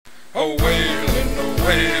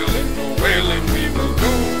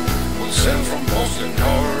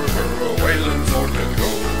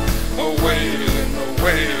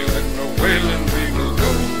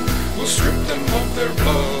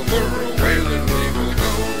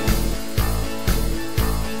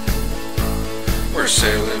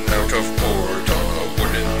sailing out of port on a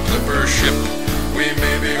wooden clipper ship. We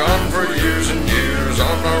may be gone for years and years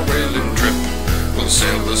on our whaling trip. We'll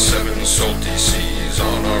sail the 7 salty seas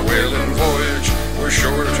on our whaling voyage. We're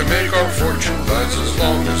sure to make our fortune, lads, as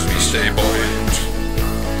long as we stay buoyant.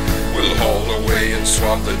 We'll haul away and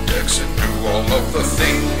swab the decks and do all of the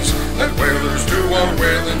things that whalers do on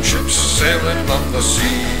whaling ships sailing on the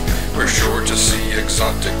sea. We're sure to see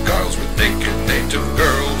exotic isles with naked native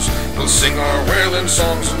girls. We'll sing our whaling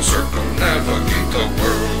songs and circumnavigate the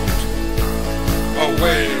world. A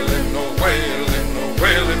whaling, a whaling, a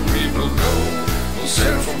whaling we will go. We'll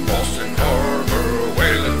sail from Boston Harbor, a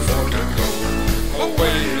whaling for to go. A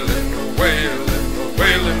whaling, a whaling, a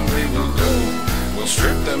whaling we will go. We'll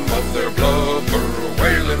strip them of their blubber, a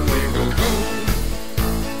whaling we will go.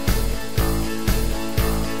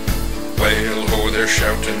 Whale ho, they're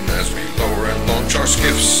shouting as we lower and launch our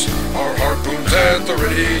skiffs. Our harpoons at the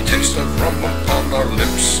ready, taste of rum upon our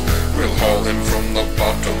lips. We'll haul him from the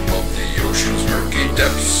bottom of the ocean's murky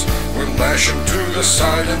depths. We'll lash him to the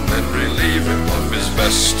side and then relieve him of his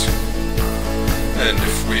vest. And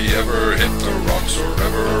if we ever hit the rocks or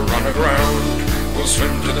ever run aground, we'll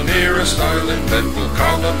swim to the nearest island and we'll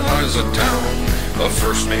colonize a town. The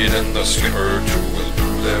first mate and the skipper too will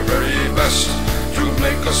do their very best to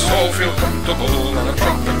make us all feel comfortable on a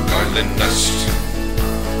tropic island nest.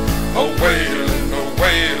 A whaling, a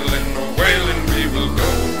whaling, a whaling we will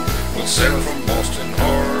go. We'll sail from Boston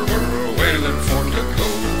Harbor, a whaling for to go.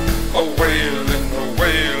 A whaling, a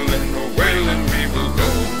whaling, a whaling we will go.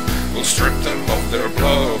 We'll strip them of their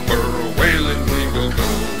blubber, a whaling we will go.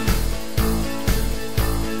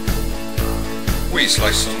 We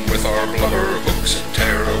slice him with our blubber hooks and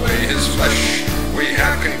tear away his flesh. We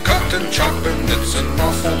hack and cut and chop and it's an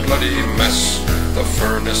awful bloody mess. The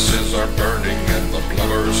furnaces are burning and the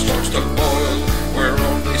blubber starts to boil. We're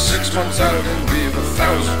only 6 months out and we've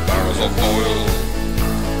 1,000 barrels of oil.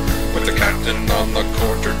 With the captain on the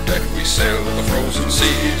quarter deck we sailed the frozen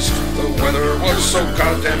seas. The weather was so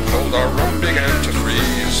goddamn cold our rum began to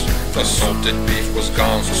freeze. The salted beef was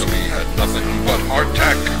gone so we had nothing but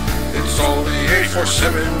hardtack. It's only 8 for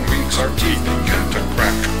 7 weeks our teeth began to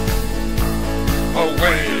crack. A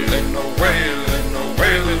whaling, a whaling, a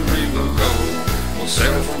whaling we will go. We'll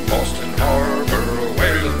sail from Boston Harbor, a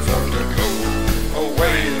whaling for to go. A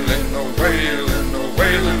whaling, a whaling, a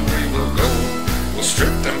whaling we will go. We'll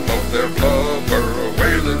strip them of their blubber, a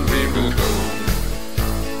whaling we will go.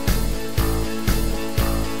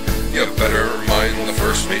 You better mind the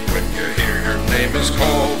first mate when you hear your name is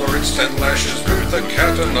called, or it's 10 lashes through the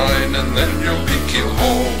cat o' nine and then you'll be keel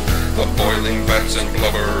hauled. The boiling vats and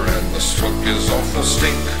blubber and the smoke is awful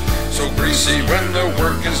stink, so greasy when the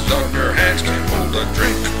work is done your hands can't hold a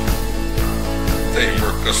drink. They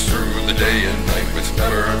work us through the day and night with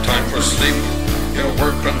never time for sleep. You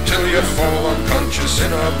work until you fall unconscious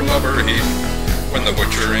in a blubber heap. When the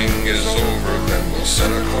butchering is over then we'll set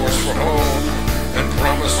a course for home and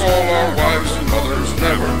promise all our wives and mothers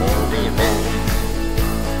never more will roam.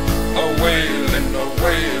 A whaling, a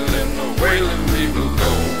whaling, a whaling we will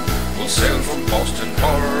go. We'll sail from Boston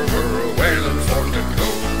Harbor, a whaling for to go.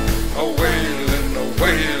 A whaling, a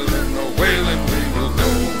whaling, a whaling we will go.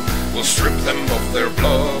 We'll strip them of their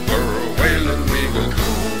blubber, a whaling we will go.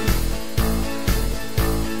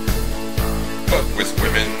 But with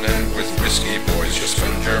women and with whiskey, boys, you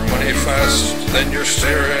spend your money fast. Then you're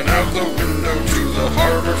staring out the window to the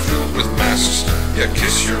harbor filled with masts. You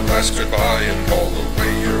kiss your last goodbye and haul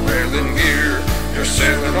away your whaling gear. You're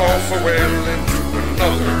sailing off a whaling to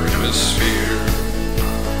another hemisphere.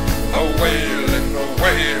 A whaling, a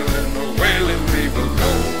whaling, a whaling we will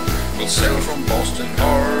go. We'll sail from Boston Harbor.